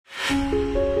Well,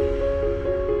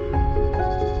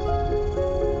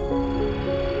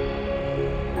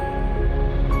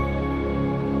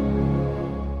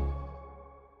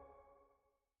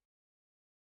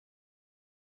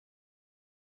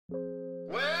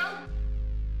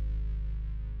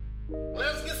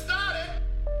 let's get started.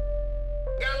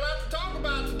 Got a lot to talk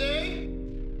about today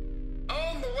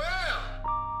on The Well.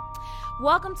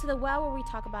 Welcome to The Well, where we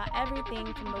talk about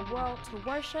everything from the world to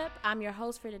worship. I'm your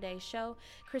host for today's show,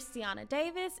 Christiana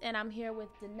Davis, and I'm here with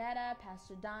Danetta,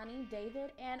 Pastor Donnie,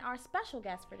 David, and our special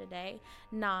guest for today,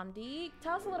 Nnamdi.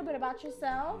 Tell us a little bit about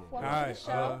yourself. Welcome to the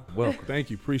show. Well,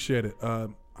 thank you. Appreciate it.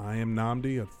 I am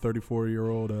Nnamdi, a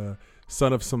 34-year-old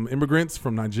son of some immigrants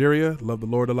from Nigeria. Love the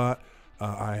Lord a lot.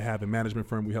 I have a management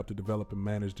firm. We help to develop and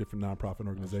manage different nonprofit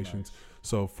organizations. Nice.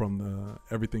 So from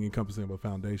everything encompassing of a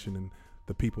foundation, and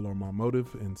the people are my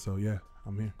motive. And so, yeah,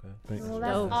 I'm here. Okay. Thanks. Well,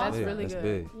 that's awesome. That's really good.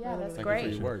 Big. Yeah, that's Thank great.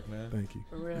 You for your work, man. Thank you.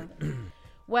 For real.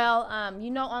 Well,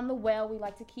 on The Well, we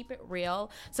like to keep it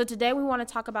real. So today we want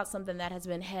to talk about something that has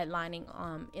been headlining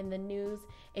in the news.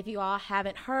 If you all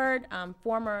haven't heard,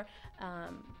 former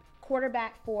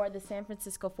quarterback for the San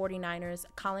Francisco 49ers,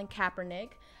 Colin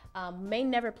Kaepernick, may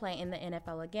never play in the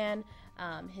NFL again.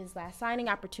 His last signing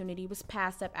opportunity was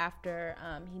passed up after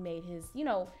he made his,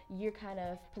 year kind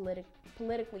of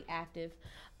politically active.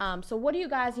 So what do you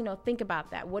guys, think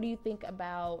about that? What do you think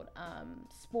about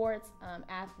sports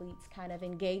athletes kind of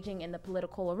engaging in the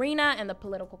political arena and the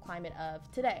political climate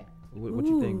of today? What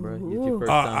you think, bro? It's your first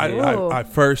time I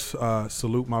first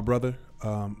salute my brother.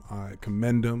 I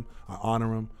commend him. I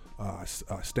honor him. I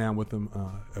stand with him,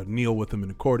 kneel with him in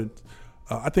accordance.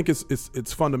 I think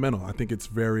it's fundamental. I think it's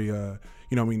very,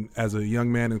 as a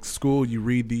young man in school, you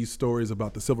read these stories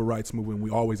about the civil rights movement. We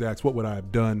always ask, what would I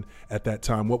have done at that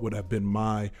time? What would have been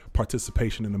my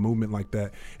participation in a movement like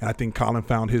that? And I think Colin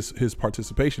found his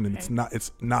participation, and it's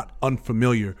not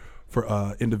unfamiliar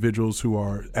for individuals who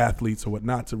are athletes or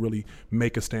whatnot to really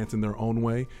make a stance in their own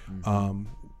way. Mm-hmm.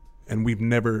 And we've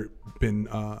never been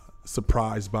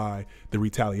surprised by the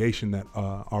retaliation that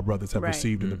our brothers have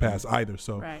received in the past either.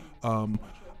 So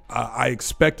I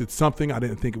expected something. I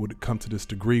didn't think it would come to this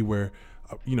degree where,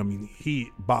 he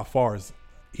by far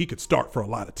he could start for a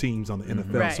lot of teams on the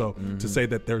NFL. Right. So to say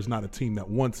that there's not a team that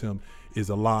wants him is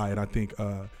a lie. And I think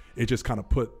it just kind of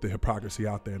put the hypocrisy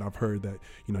out there. And I've heard that,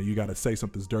 you got to say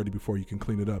something's dirty before you can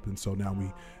clean it up. And so now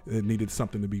it needed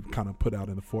something to be kind of put out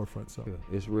in the forefront. So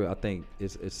it's real. I think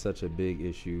it's such a big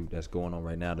issue that's going on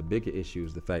right now. The bigger issue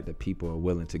is the fact that people are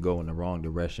willing to go in the wrong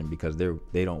direction because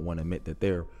they don't want to admit that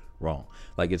they're wrong.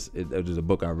 Like there's a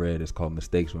book I read. It's called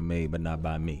Mistakes Were Made, but Not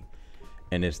by Me.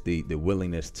 And it's the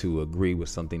willingness to agree with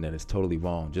something that is totally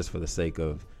wrong just for the sake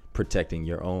of protecting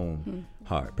your own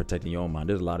heart, protecting your own mind.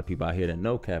 There's a lot of people out here that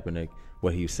know Kaepernick,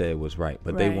 what he said was right,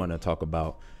 but they want to talk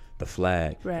about the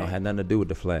flag. It don't have nothing to do with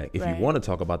the flag. If you want to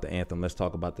talk about the anthem, let's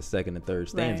talk about the second and third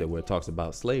stanza where it talks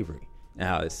about slavery and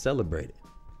how it's celebrated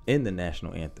in the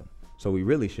national anthem. So we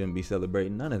really shouldn't be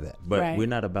celebrating none of that. But we're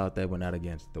not about that. We're not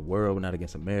against the world. We're not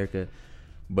against America.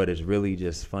 But it's really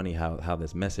just funny how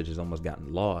this message has almost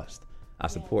gotten lost. I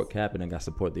support Kaepernick. I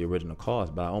support the original cause,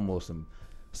 but I almost am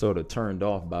sort of turned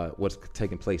off by what's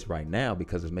taking place right now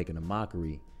because it's making a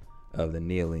mockery of the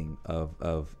kneeling,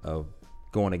 of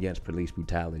going against police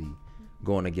brutality,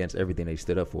 going against everything they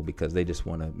stood up for because they just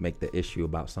want to make the issue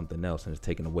about something else and it's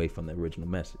taken away from the original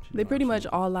message. They pretty much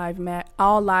all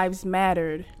lives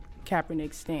mattered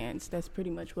Kaepernick's stance. That's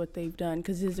pretty much what they've done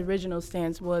because his original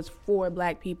stance was for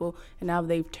black people and now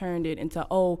they've turned it into,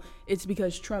 it's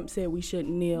because Trump said we shouldn't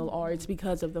kneel or it's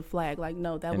because of the flag. Like,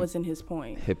 no, that wasn't his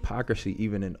point. Hypocrisy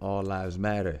even in all lives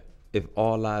matter. If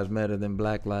all lives matter, then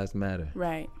black lives matter.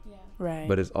 Right. Yeah. Right.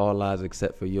 But it's all lives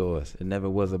except for yours. It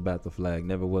never was about the flag,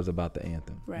 never was about the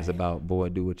anthem. Right. It's about, boy,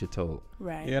 do what you're told.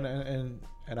 Right. Yeah,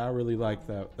 and I really like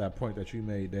that point that you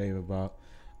made, Dave, about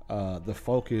the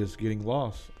focus getting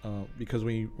lost because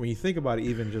when you think about it,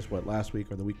 even just last week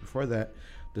or the week before that,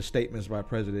 the statements by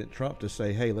President Trump to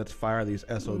say, hey, let's fire these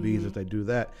SOBs if they do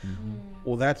that. Mm-hmm.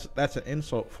 Well, that's an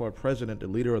insult for a president, the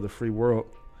leader of the free world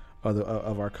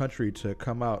of our country, to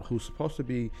come out, who's supposed to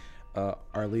be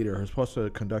our leader, who's supposed to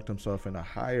conduct himself in a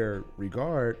higher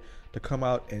regard, to come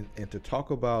out and to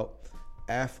talk about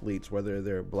athletes, whether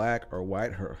they're black or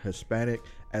white or Hispanic,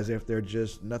 as if they're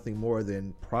just nothing more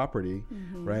than property,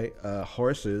 right?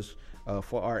 Horses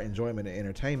for our enjoyment and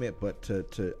entertainment, but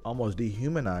to almost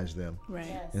dehumanize them, right?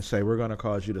 Yes. And say, we're going to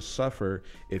cause you to suffer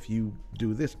if you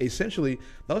do this. Essentially,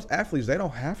 those athletes, they don't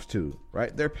have to,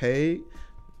 right? They're paid,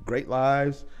 great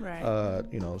lives, right?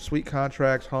 Sweet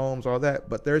contracts, homes, all that.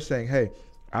 But they're saying, hey,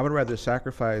 I would rather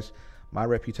sacrifice my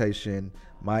reputation,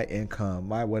 my income,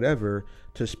 my whatever,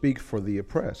 to speak for the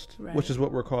oppressed, Right. which is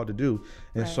what we're called to do.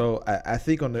 And Right. so I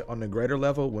think on the greater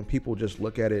level, when people just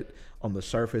look at it on the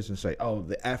surface and say, oh,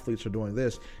 the athletes are doing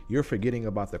this, you're forgetting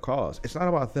about the cause. It's not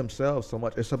about themselves so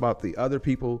much. It's about the other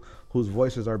people whose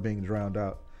voices are being drowned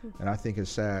out. And I think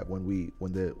it's sad when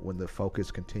the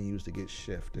focus continues to get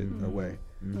shifted away.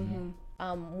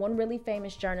 One really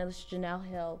famous journalist, Janelle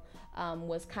Hill,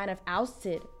 was kind of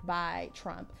ousted by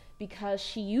Trump because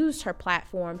she used her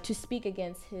platform to speak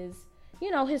against his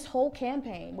whole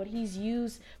campaign, what he's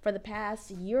used for the past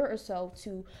year or so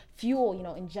to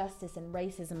fuel, injustice and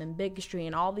racism and bigotry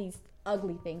and all these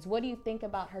ugly things. What do you think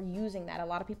about her using that? A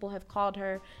lot of people have called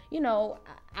her,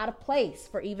 out of place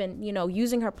for even,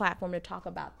 using her platform to talk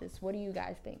about this. What do you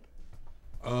guys think?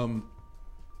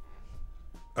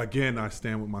 Again, I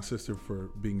stand with my sister for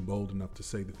being bold enough to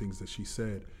say the things that she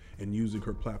said and using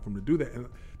her platform to do that. And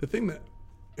the thing that,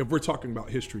 if we're talking about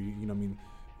history,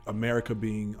 America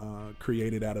being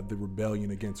created out of the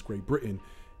rebellion against Great Britain,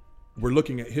 we're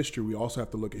looking at history. We also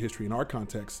have to look at history in our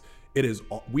context.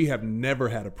 We have never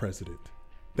had a president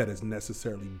that has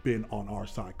necessarily been on our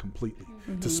side completely.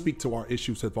 To speak to our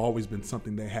issues have always been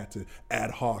something they had to ad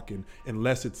hoc, and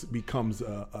unless it becomes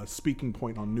a speaking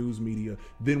point on news media,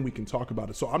 then we can talk about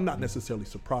it. So I'm not necessarily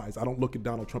surprised. I don't look at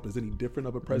Donald Trump as any different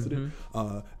of a president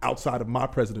outside of my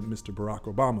president, Mr.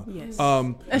 Barack Obama.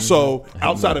 Yes. So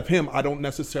outside of him, I don't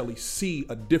necessarily see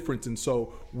a difference. And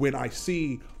so when I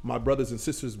see my brothers and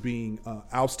sisters being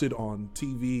ousted on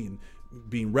TV and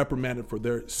being reprimanded for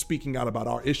their speaking out about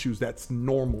our issues, that's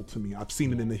normal to me. I've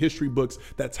seen it in the history books.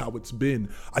 That's how it's been.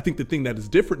 I think the thing that is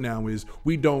different now is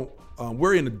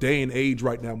we're in a day and age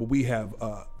right now where we have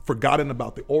forgotten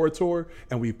about the orator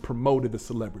and we've promoted the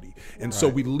celebrity. And so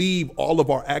we leave all of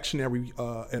our actionary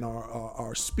and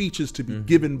our speeches to be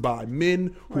given by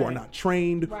men who are not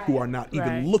trained, who are not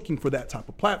even looking for that type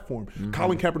of platform.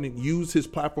 Colin Kaepernick used his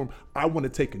platform. I want to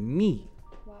take a knee.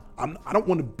 I don't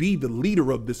want to be the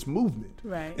leader of this movement.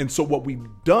 Right. And so what we've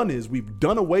done is we've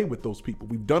done away with those people.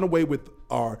 We've done away with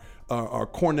our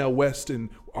Cornel West and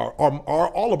our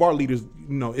all of our leaders.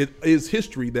 It is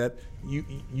history that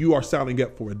you are signing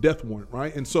up for a death warrant,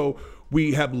 right? And so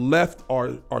we have left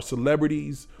our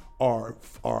celebrities, our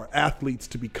athletes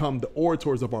to become the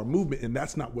orators of our movement, and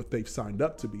that's not what they've signed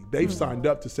up to be. They've signed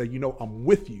up to say, I'm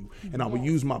with you, and I will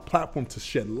use my platform to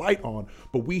shed light on,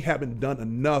 but we haven't done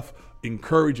enough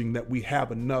encouraging that we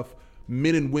have enough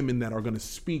men and women that are going to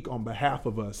speak on behalf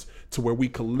of us to where we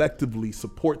collectively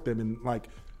support them. And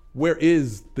where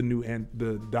is the new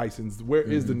the Dysons? Where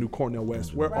is the new Cornel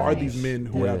West? Where are these men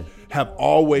who have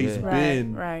always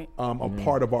been a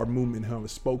part of our movement and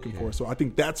have spoken for us? So I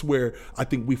think that's where I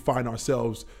think we find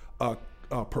ourselves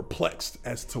perplexed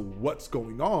as to what's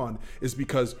going on, is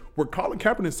because where Colin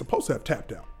Kaepernick is supposed to have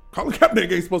tapped out. Colin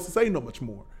Kaepernick ain't supposed to say no much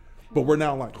more. But we're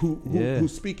now like,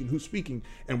 who's speaking?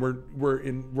 And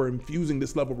we're infusing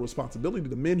this level of responsibility to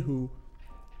the men who,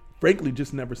 frankly,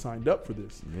 just never signed up for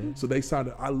this. So they signed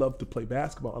up. I love to play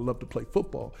basketball. I love to play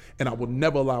football, and I will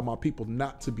never allow my people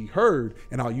not to be heard.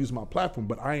 And I'll use my platform.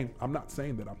 But I'm not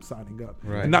saying that I'm signing up,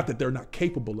 and not that they're not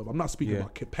capable of. I'm not speaking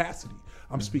about capacity.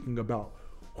 I'm speaking about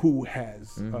who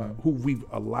has who we've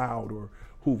allowed or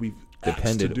who we've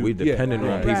depended. We depended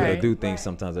on people to do things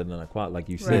sometimes that are not quite like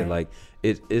you said. Like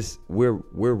it's we're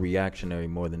reactionary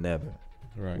more than ever.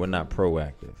 Right. We're not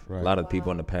proactive. Right. A lot of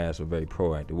people in the past were very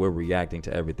proactive. We're reacting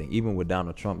to everything. Even with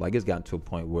Donald Trump, it's gotten to a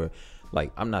point where,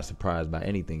 I'm not surprised by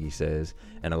anything he says.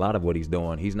 And a lot of what he's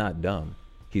doing, he's not dumb.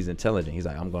 He's intelligent. He's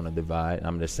like, I'm going to divide.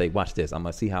 I'm going to say, watch this. I'm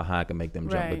going to see how high I can make them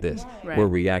jump with this. We're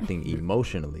reacting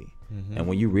emotionally. And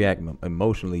when you react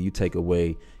emotionally, you take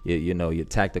away your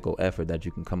tactical effort that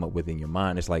you can come up with in your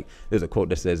mind. It's like there's a quote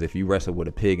that says, if you wrestle with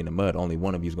a pig in the mud, only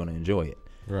one of you is going to enjoy it.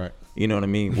 Right. You know what I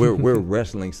mean? We're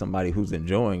wrestling somebody who's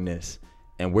enjoying this,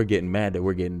 and we're getting mad that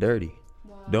we're getting dirty.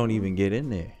 Don't even get in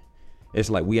there. It's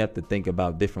like we have to think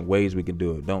about different ways we can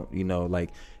do it.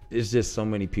 It's just so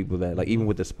many people that, even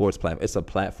with the sports platform, it's a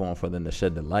platform for them to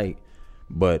shed the light.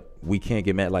 But we can't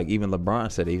get mad. Even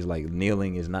LeBron said it. He's like,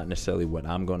 kneeling is not necessarily what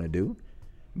I'm going to do,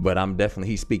 but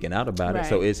he's speaking out about it.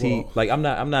 So is he I'm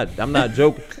not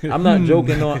joking. I'm not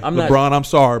joking on. LeBron, I'm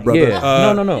sorry, brother.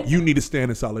 Yeah. No. You need to stand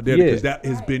in solidarity because that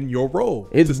has been your role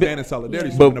to stand in solidarity.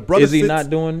 Yeah. So when the brother is he not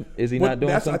doing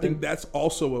something? I think that's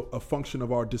also a function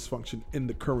of our dysfunction in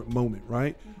the current moment,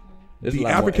 right? There's the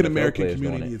African American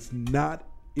community is not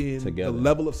in together. The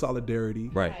level of solidarity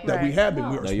that we have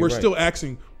been. We're still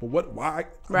asking, but why?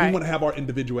 We want to have our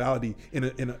individuality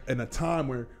in a time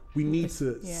where We need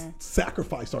to Yeah.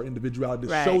 sacrifice our individuality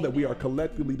to Right. show that we are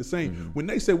collectively the same. When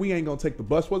they said we ain't gonna take the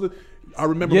bus, was it? I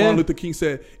remember Yeah. Martin Luther King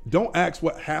said, "Don't ask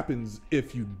what happens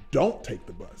if you don't take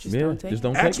the bus. Just don't take just it.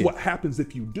 don't Ask take what it. happens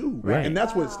if you do." Right. And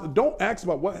that's what. Don't ask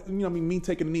about what I mean. Me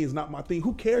taking a knee is not my thing.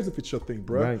 Who cares if it's your thing,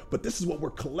 bro? Right. But this is what we're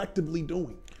collectively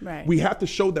doing. Right. We have to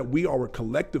show that we are a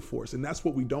collective force, and that's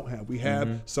what we don't have. We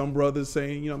have some brothers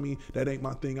saying, that ain't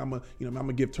my thing. I'm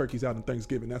gonna give turkeys out on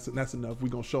Thanksgiving. That's enough. We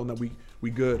gonna show them that we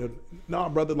good. And, nah,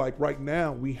 brother. Like right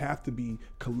now, we have to be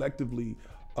collectively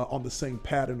on the same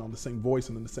pattern, on the same voice,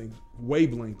 and in the same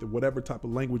wavelength, or whatever type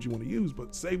of language you want to use.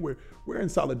 But say we're in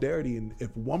solidarity, and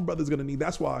if one brother's gonna need,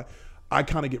 that's why I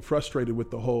kind of get frustrated with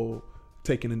the whole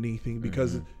taking a knee thing,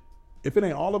 because if it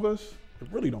ain't all of us, it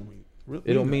really don't mean.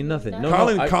 It don't mean nothing. No,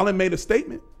 Colin made a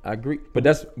statement. I agree, but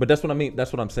that's what I mean.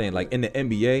 That's what I'm saying. Like in the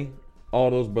NBA, all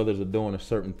those brothers are doing a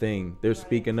certain thing. They're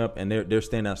speaking up and they're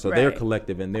standing out. So they're Right.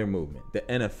 collective in their movement. The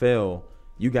NFL,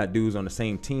 you got dudes on the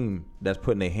same team that's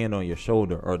putting their hand on your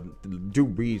shoulder, or Drew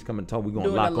Brees coming to talk. We're gonna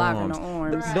Doing lock the lock arms. on the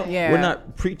arms. Don't- Right. Yeah. We're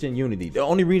not preaching unity. The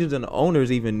only reason the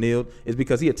owners even kneeled is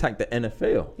because he attacked the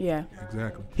NFL. Yeah.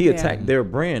 Exactly. He Yeah. attacked their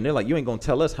brand. They're like, you ain't gonna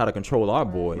tell us how to control our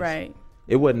boys. Right.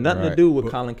 It wasn't nothing to Right. do with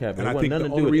But- Colin Kaepernick. And It I wasn't think nothing the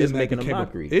to only do with reason it's that making a became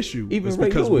mockery. an issue Even is Ray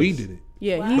because Lewis. we did it.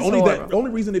 Yeah. The He's horrible.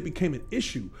 only reason it became an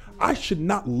issue, I should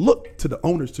not look to the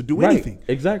owners to do Right, anything.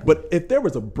 exactly. But if there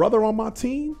was a brother on my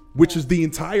team, which is the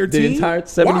entire The team, entire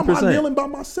why am 70%. I kneeling by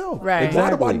myself? Right. Why do I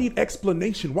Exactly. need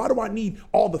explanation? Why do I need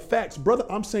all the facts? Brother,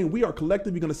 I'm saying we are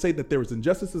collectively going to say that there is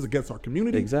injustices against our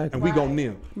community. Exactly. And we going to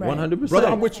kneel. Right. 100%. Brother,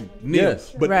 I'm with you. Kneel.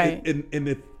 Yes. But Right. and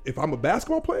if I'm a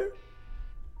basketball player,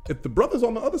 if the brothers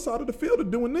on the other side of the field are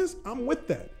doing this, I'm with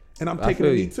that. And I'm I taking a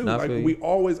feel knee you. too. I Like feel you. we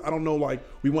always, I don't know, like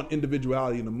we want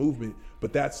individuality in the movement,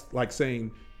 but that's like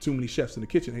saying too many chefs in the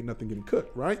kitchen, ain't nothing getting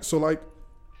cooked, right? So like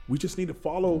we just need to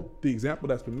follow the example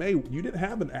that's been made. You didn't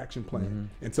have an action plan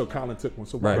until Colin took one.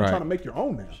 So why Right. are you Right. trying to make your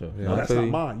own now? Sure. No, Yeah, I that's feel not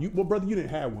you. mine. Well, brother, you didn't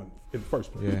have one in the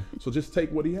first place. Yeah. So just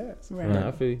take what he has. Right. Nah,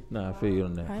 I feel you. I feel you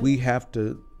on that. We have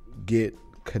to get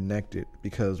connected,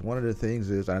 because one of the things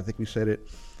is, and I think we said it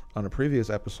on a previous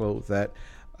episode, that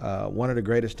one of the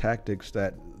greatest tactics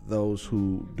that those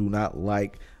who do not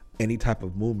like any type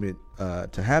of movement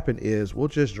to happen is we'll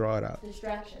just draw it out.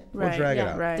 Distraction. We'll drag it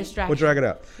out. Right. Distraction. We'll drag it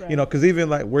out. Right. You know, because even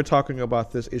like we're talking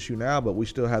about this issue now, but we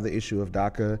still have the issue of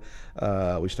DACA.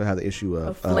 We still have the issue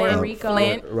of Flint.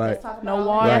 Flint. right. Let's talk No about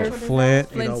water. Right, natural Flint.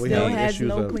 disasters. You know, Flint we still have has issues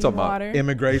no of clean Talking about water.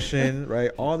 immigration,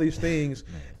 right? All these things,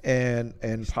 and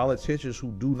politicians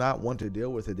who do not want to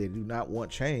deal with it, they do not want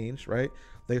change, right?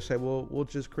 They say, well, we'll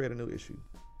just create a new issue.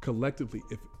 Collectively,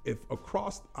 if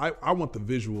across, I want the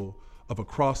visual of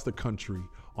across the country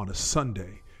on a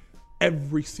Sunday,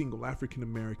 every single African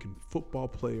American football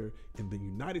player in the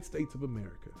United States of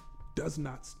America does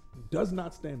not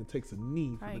stand and takes a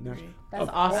knee for I the agree. national. That's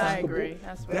across awesome. the I agree. board.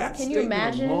 That's That right. Can you statement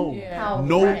imagine alone how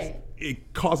knows right.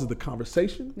 it causes the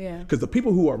conversation. Yeah. Because the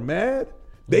people who are mad,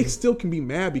 they still can be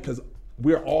mad because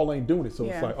we're all ain't doing it. So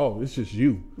it's Yeah. like, oh, it's just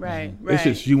you. Right. It's Right.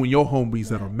 just you and your homies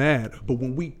that are mad. But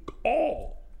when we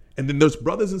all, and then there's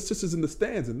brothers and sisters in the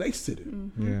stands and they sit it.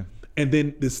 Yeah. And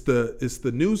then it's the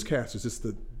newscasters, it's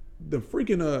the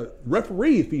freaking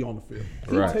referee if he on the field.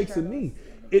 He Right. takes a knee.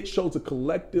 It shows a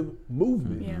collective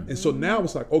movement. Yeah. And so now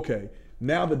it's like, okay,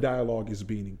 now the dialogue is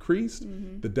being increased.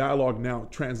 The dialogue now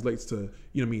translates to,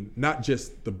 not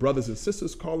just the brothers and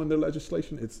sisters calling their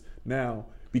legislation. It's now,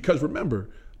 because remember,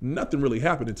 nothing really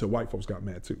happened until white folks got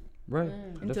mad too. Right.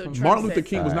 Until That's what- Trump Martin Luther said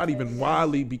King was not even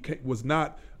widely was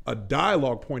not a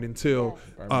dialogue point until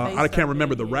I can't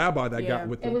remember the rabbi that Yeah. got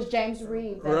with It them. was James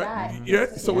Reed that Right? died. Yeah.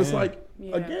 So it's like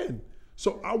Yeah. again.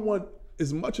 So I want,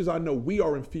 as much as I know we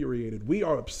are infuriated, we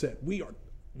are upset, we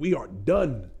are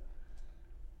done.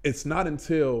 It's not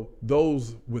until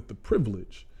those with the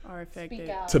privilege Are affected. Speak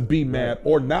out. to be mad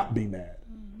or not be mad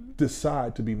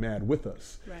decide to be mad with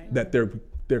us Right. that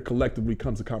there collectively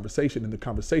comes a conversation, and the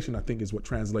conversation I think is what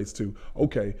translates to,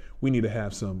 okay, we need to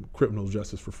have some criminal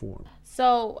justice reform.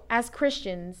 So, as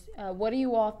Christians, what do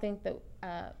you all think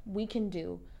that we can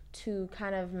do to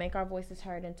kind of make our voices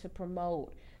heard and to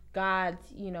promote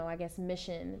God's,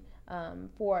 mission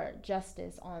for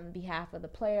justice on behalf of the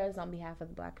players, on behalf of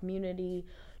the Black community,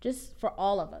 just for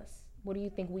all of us? What do you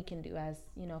think we can do as,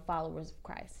 followers of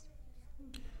Christ?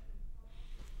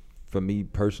 For me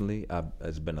personally,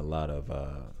 it's been a lot of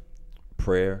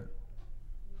prayer,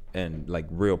 and like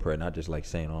real prayer, not just like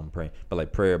saying, "Oh, I'm praying," but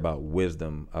like prayer about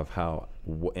wisdom of how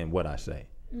and what I say,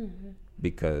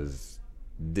 because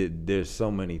there's so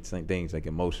many things like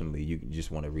emotionally you just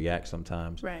want to react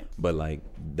sometimes, Right. but like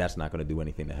that's not going to do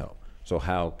anything to help. So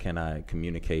how can I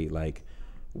communicate like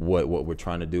what we're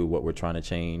trying to do, what we're trying to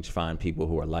change, find people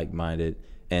who are like-minded,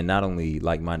 and not only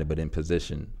like-minded, but in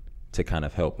position to kind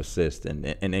of help assist in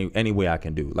any way I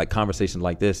can do. Like conversations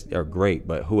like this are great,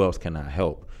 but who else can I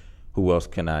help? Who else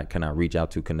can I reach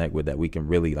out to, connect with, that we can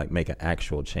really like make an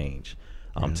actual change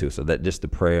to? So that just the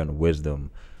prayer and the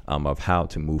wisdom of how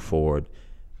to move forward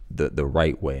the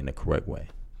right way and the correct way.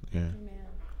 Yeah.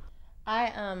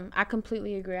 I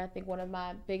completely agree. I think one of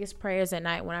my biggest prayers at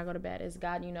night when I go to bed is,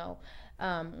 God,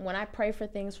 when I pray for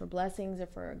things, for blessings, or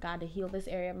for God to heal this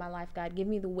area of my life, God, give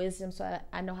me the wisdom so that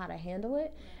I know how to handle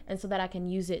it and so that I can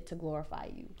use it to glorify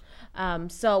you.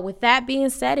 So with that being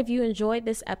said, if you enjoyed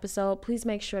this episode, please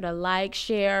make sure to like,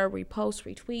 share, repost,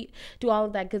 retweet, do all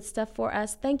of that good stuff for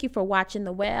us. Thank you for watching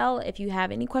The Well. If you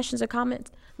have any questions or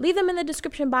comments, leave them in the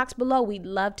description box below. We'd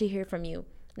love to hear from you.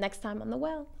 Next time on The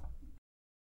Well.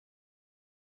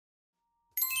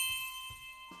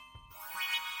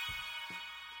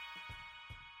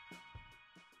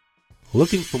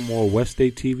 Looking for more West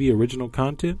State TV original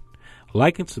content?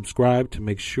 Like and subscribe to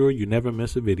make sure you never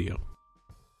miss a video.